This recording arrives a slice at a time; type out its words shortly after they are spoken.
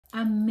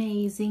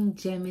Amazing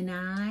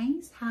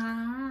Geminis.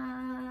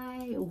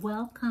 Hi,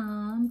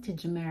 welcome to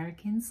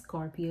Jamerican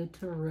Scorpio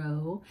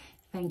Tarot.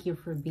 Thank you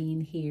for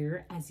being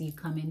here. As you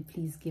come in,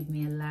 please give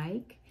me a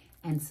like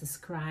and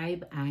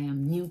subscribe. I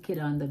am new kid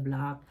on the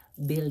block,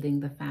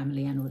 building the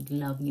family, and would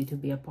love you to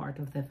be a part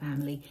of the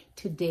family.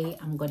 Today,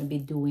 I'm going to be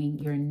doing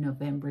your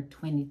November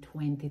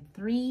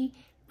 2023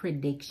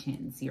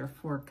 predictions, your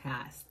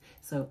forecast.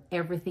 So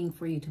everything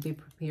for you to be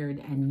prepared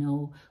and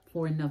know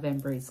for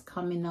November is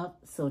coming up.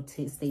 So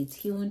stay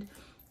tuned.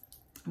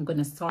 I'm going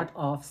to start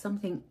off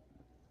something.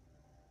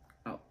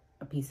 Oh,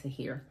 a piece of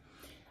hair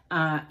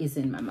is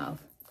in my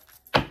mouth.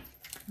 I'm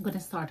going to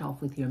start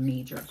off with your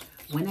major.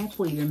 When I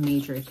pull your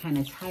major, kind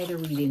of tie the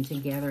reading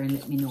together and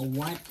let me know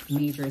what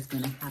major is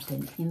going to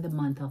happen in the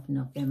month of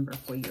November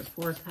for your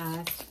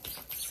forecast.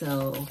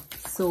 So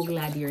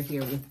glad you're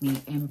here with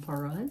me,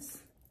 Emperors,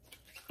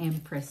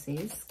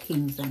 Empresses,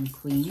 Kings and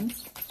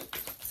Queens.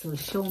 So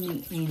show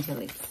me, angel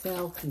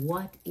itself,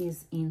 what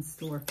is in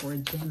store for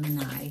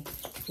Gemini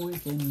for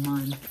the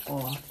month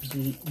of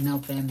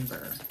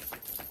November.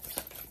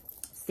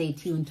 Stay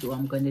tuned too.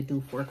 I'm going to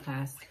do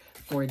forecast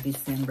for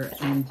December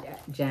and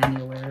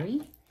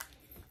January.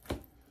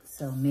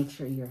 So make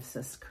sure you're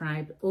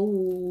subscribed.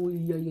 Oh,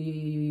 you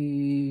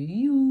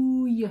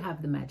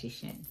have the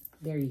Magician.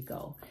 There you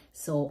go.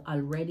 So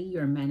already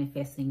you're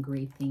manifesting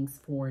great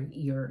things for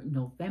your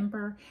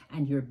November,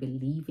 and you're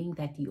believing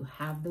that you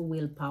have the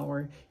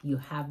willpower, you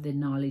have the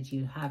knowledge,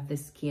 you have the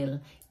skill,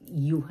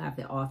 you have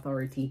the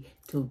authority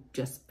to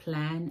just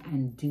plan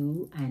and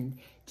do and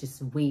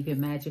just wave a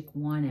magic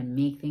wand and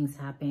make things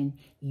happen.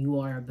 You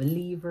are a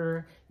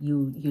believer.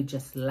 You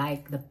just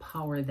like the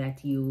power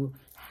that you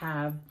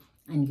have,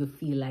 and you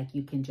feel like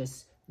you can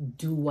just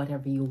do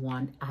whatever you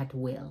want at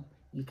will.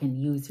 You can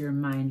use your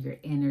mind, your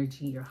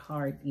energy, your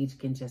heart. You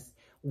can just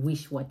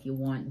wish what you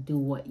want, do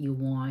what you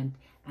want.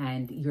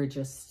 And you're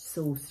just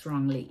so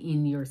strongly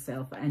in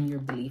yourself and your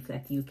belief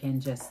that you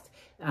can just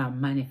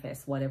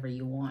manifest whatever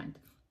you want.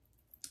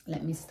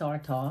 Let me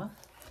start off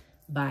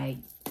by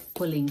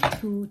pulling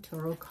 2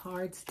 tarot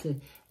cards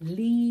to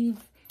leave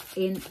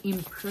an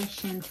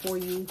impression for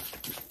you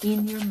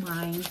in your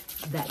mind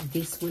that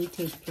this will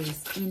take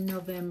place in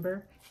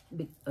November.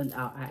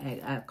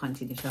 I'll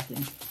continue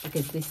shuffling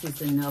because this is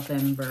the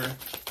November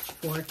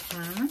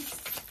forecast.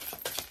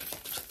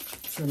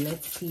 So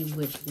let's see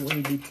what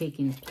will be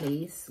taking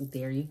place.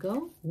 There you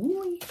go.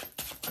 Woo,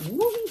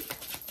 woo.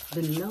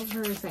 The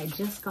Lovers. I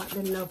just got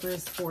the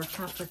Lovers for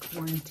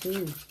Capricorn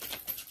too.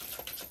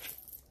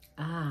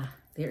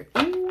 There.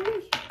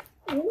 Ooh,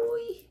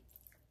 ooh.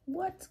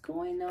 What's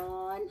going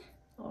on?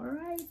 All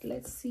right,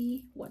 let's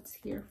see what's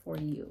here for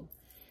you.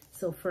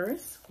 So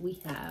first we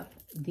have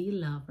the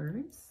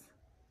Lovers,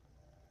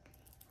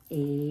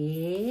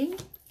 and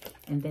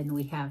then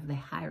we have the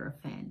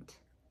Hierophant,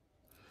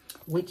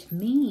 which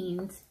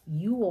means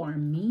you are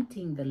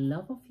meeting the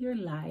love of your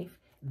life.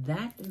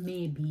 That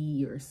may be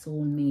your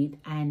soulmate,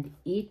 and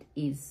it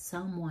is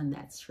someone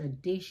that's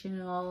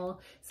traditional,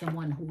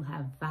 someone who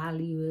have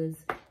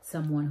values,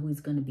 someone who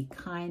is going to be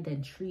kind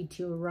and treat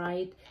you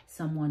right,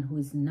 someone who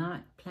is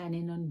not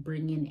planning on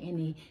bringing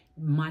any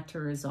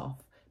matters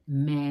of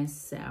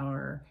mess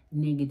or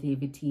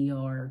negativity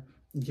or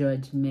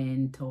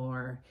judgment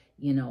or,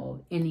 you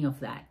know, any of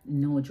that.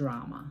 No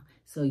drama.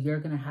 So you're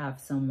going to have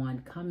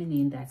someone coming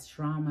in that's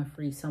drama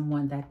free,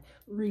 someone that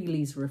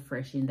really is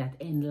refreshing, that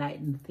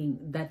lighten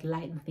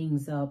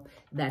things up,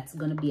 that's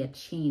going to be a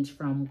change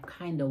from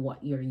kind of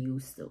what you're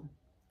used to.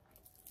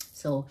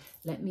 So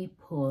let me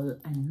pull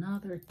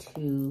another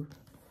 2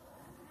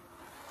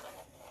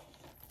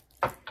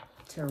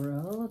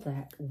 tarot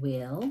that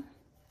will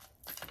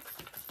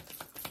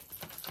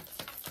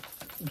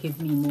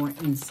give me more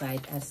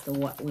insight as to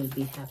what will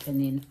be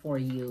happening for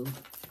you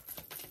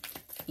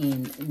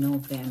in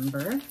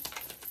November.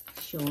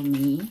 Show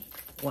me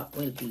what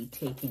will be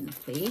taking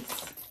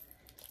place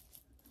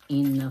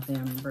in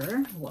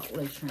November, what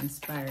will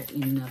transpire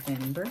in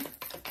November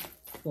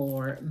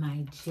for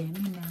my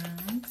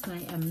Geminis,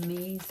 my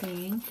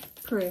amazing,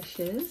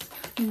 precious,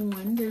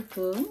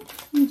 wonderful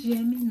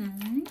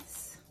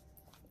Geminis.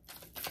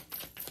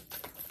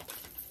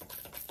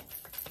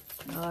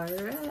 All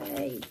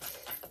right.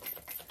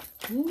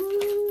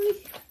 Woo.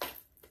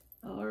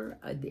 All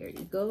right, there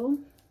you go.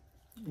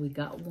 We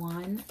got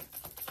 1.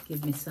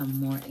 Give me some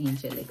more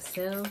angelic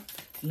self.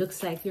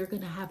 Looks like you're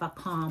gonna have a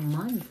calm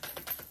month.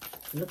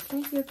 Looks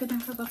like you're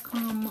gonna have a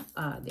calm,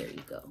 there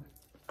you go.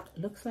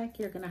 Looks like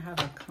you're gonna have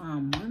a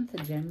calm month,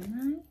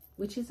 Gemini,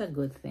 which is a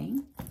good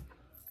thing.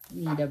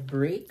 Need a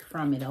break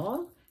from it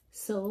all.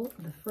 So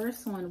the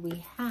first one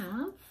we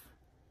have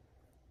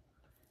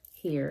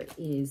here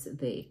is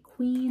the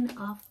Queen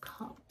of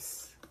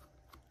Cups.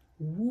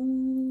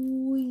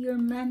 Woo, you're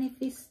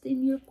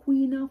manifesting your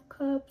Queen of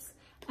Cups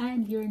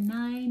and your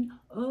 9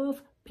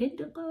 of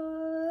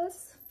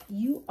Pentacles.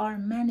 You are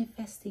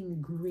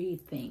manifesting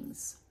great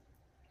things.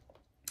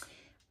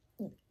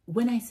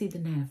 When I see the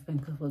 9 of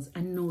Pentacles, I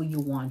know you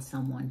want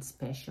someone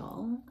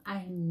special.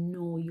 I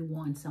know you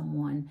want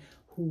someone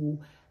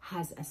who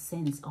has a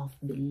sense of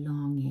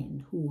belonging.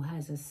 who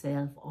has a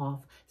self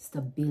of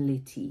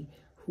stability,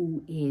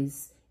 who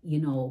is, you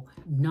know,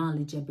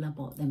 knowledgeable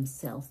about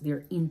themselves.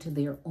 They're into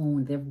their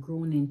own. They've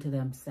grown into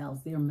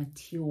themselves. They're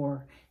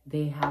mature.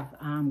 They have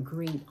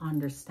great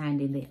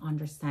understanding. They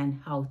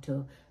understand how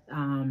to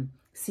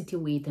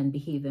situate and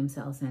behave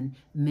themselves and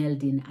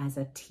meld in as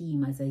a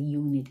team, as a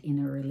unit in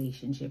a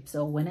relationship.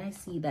 So when I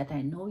see that,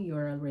 I know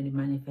you're already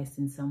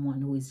manifesting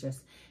someone who is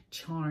just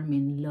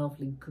charming,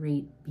 lovely,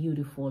 great,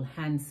 beautiful,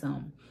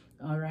 handsome.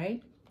 All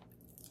right.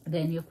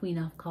 Then your Queen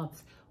of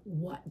Cups,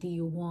 what do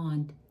you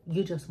want?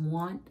 You just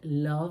want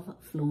love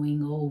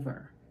flowing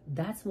over.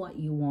 That's what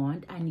you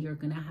want, and you're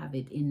gonna have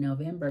it in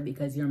November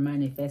because you're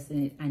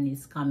manifesting it and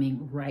it's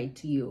coming right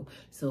to you.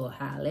 So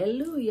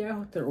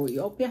hallelujah, throw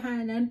up your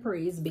hand and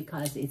praise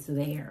because it's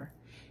there.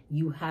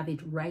 You have it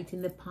right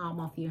in the palm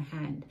of your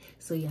hand.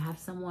 So you have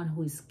someone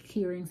who is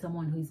caring,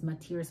 someone who is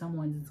mature,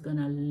 someone who's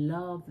gonna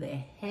love the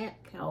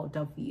heck out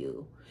of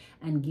you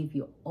and give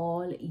you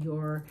all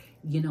your,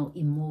 you know,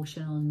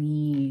 emotional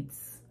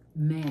needs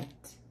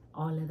met,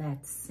 all of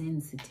that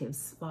sensitive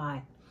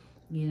spot,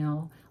 you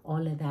know,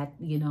 all of that,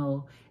 you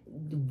know,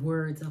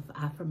 words of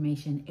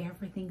affirmation,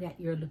 everything that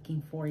you're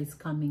looking for is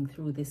coming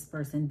through this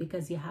person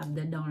because you have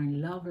the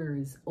darn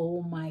Lovers.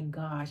 Oh my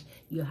gosh,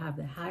 you have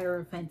the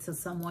Hierophant, so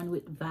someone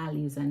with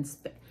values and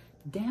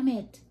damn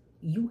it,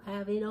 you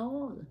have it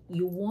all.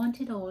 You want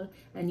it all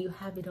and you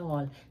have it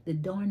all. The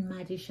darn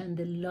Magician,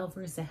 the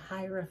Lovers, the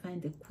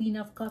Hierophant, the Queen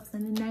of Cups,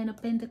 and the Nine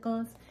of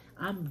Pentacles.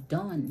 I'm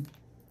done.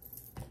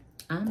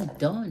 I'm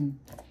done.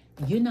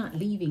 You're not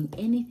leaving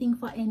anything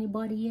for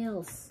anybody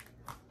else.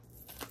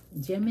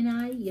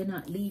 Gemini, you're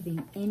not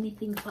leaving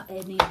anything for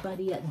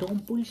anybody else.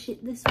 Don't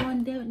bullshit this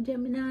one,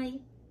 Gemini.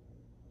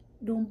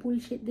 Don't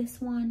bullshit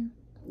this one.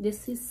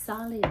 This is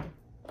solid.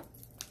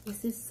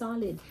 This is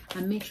solid.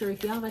 And make sure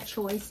if you have a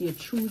choice, you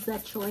choose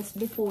that choice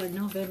before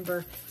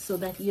November so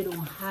that you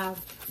don't have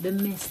the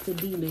mess to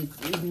deal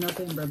with in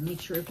November.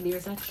 Make sure if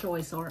there's a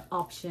choice or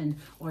option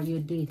or you're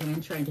dating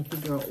and trying to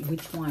figure out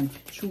which one,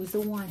 choose the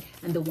one.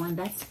 And the one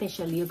that's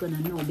special, you're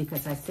going to know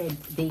because I said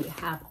they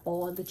have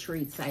all the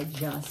traits I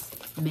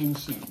just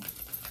mentioned.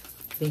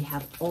 They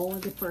have all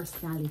the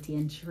personality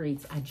and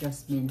traits I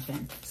just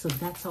mentioned. So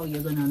that's how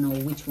you're going to know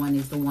which one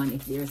is the one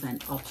if there's an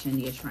option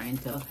you're trying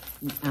to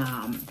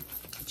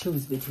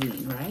choose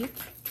between, right?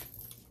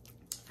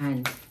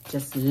 And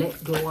just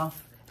let go of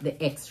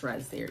the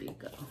extras. There you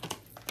go.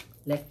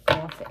 Let go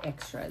of the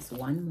extras.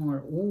 One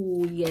more.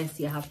 Oh, yes,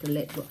 you have to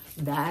let go.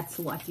 That's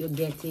what you're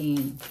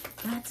getting.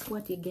 That's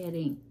what you're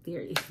getting.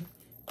 There.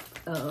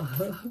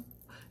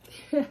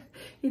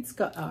 It's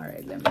got. All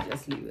right, let me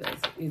just leave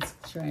this. It's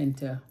trying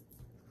to.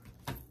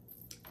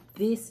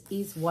 This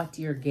is what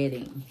you're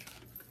getting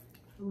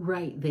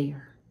right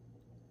there.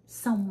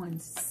 Someone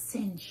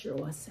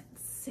sensuous and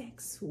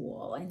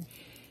sexual and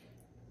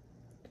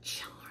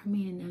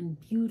charming and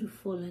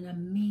beautiful and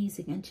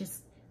amazing, and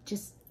just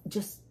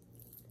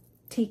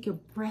take your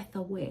breath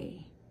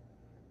away.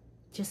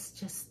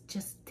 Just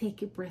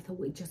take your breath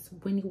away. Just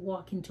when you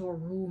walk into a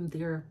room,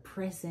 their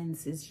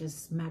presence is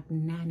just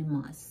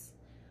magnanimous.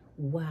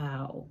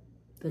 Wow.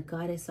 The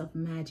goddess of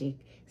magic.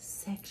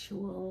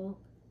 Sexual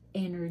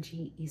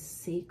energy is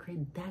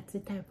sacred. That's the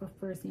type of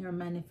person you're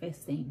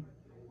manifesting.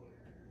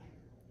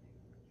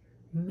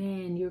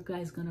 Man, your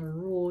guy's gonna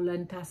roll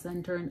and toss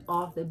and turn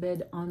off the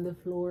bed, on the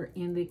floor,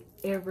 in the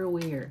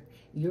everywhere.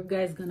 Your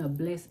guy's gonna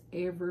bless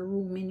every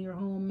room in your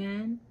home,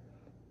 man.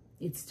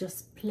 It's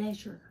just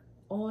pleasure,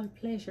 all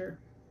pleasure.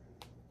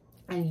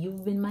 And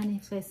you've been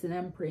manifesting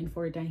and praying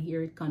for it, and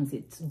here it comes.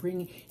 It's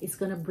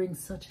gonna bring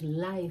such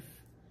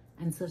life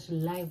and such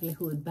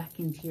livelihood back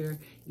into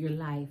your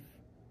life,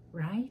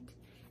 right?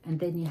 And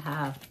then you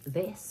have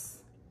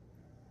this.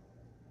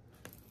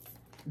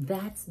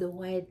 That's the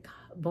white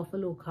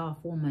buffalo calf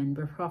woman,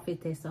 the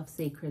prophetess of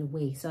sacred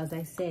way. So as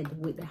I said,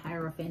 with the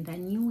Hierophant, I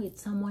knew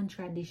it's someone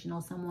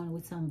traditional, someone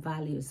with some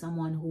values,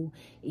 someone who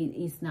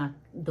is not,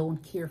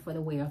 don't care for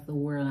the way of the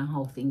world and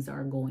how things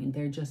are going.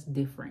 They're just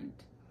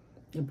different.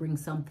 They bring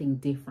something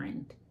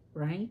different,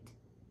 right?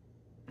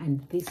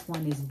 And this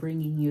one is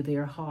bringing you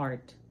their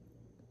heart,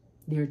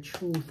 their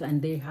truth,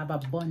 and they have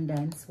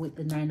abundance with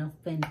the Nine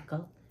of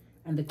Pentacles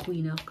and the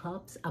Queen of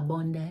Cups,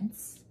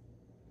 abundance.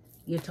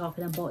 You're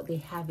talking about they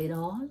have it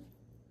all.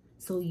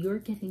 So you're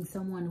getting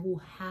someone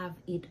who have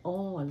it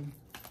all. And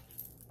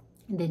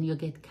then you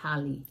get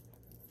Kali.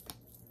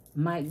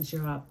 Mic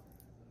drop.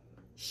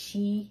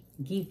 She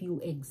give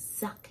you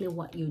exactly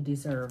what you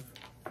deserve.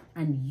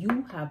 And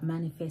you have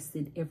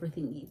manifested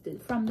everything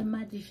from the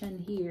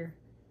Magician here.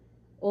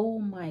 Oh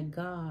my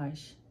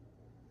gosh.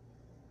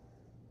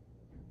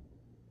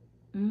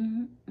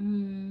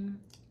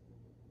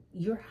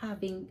 You're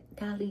having,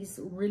 Kali's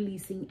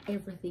releasing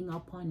everything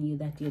upon you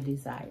that you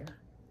desire.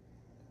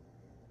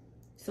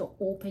 So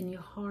open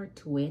your heart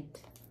to it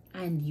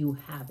and you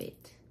have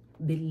it.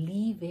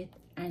 Believe it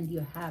and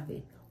you have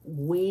it.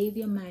 Wave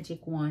your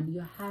magic wand,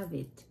 you have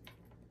it.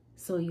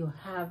 So you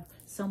have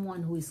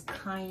someone who is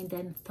kind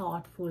and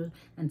thoughtful,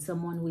 and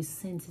someone who is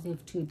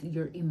sensitive to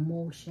your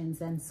emotions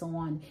and so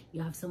on.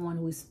 You have someone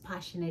who is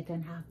passionate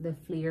and have the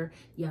flair.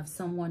 You have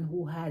someone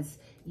who has,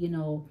 you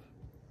know,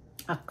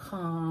 a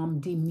calm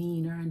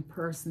demeanor and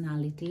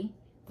personality,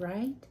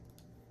 right?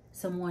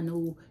 Someone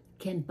who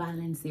can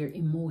balance their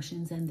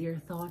emotions and their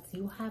thoughts.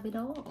 You have it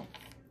all.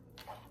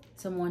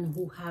 Someone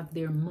who have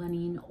their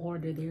money in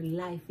order, their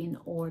life in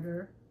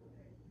order.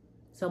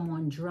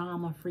 Someone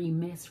drama-free,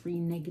 mess-free,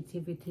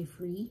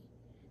 negativity-free.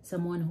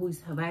 Someone who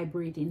is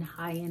vibrating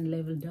high and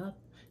leveled up.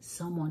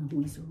 Someone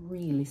who is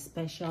really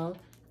special,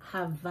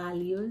 have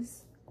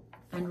values,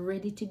 and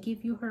ready to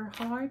give you her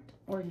heart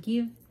or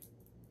give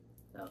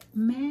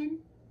man.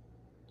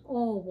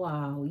 Oh,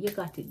 wow. You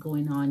got it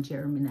going on,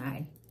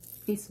 Gemini.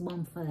 Fist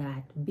bump for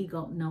that. Big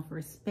up, enough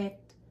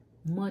respect.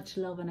 Much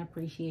love and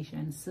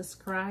appreciation.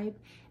 Subscribe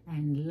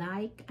and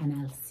like, and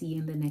I'll see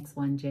you in the next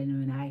one,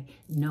 Gemini.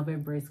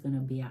 November is going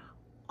to be an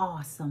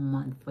awesome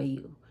month for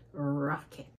you. Rock it.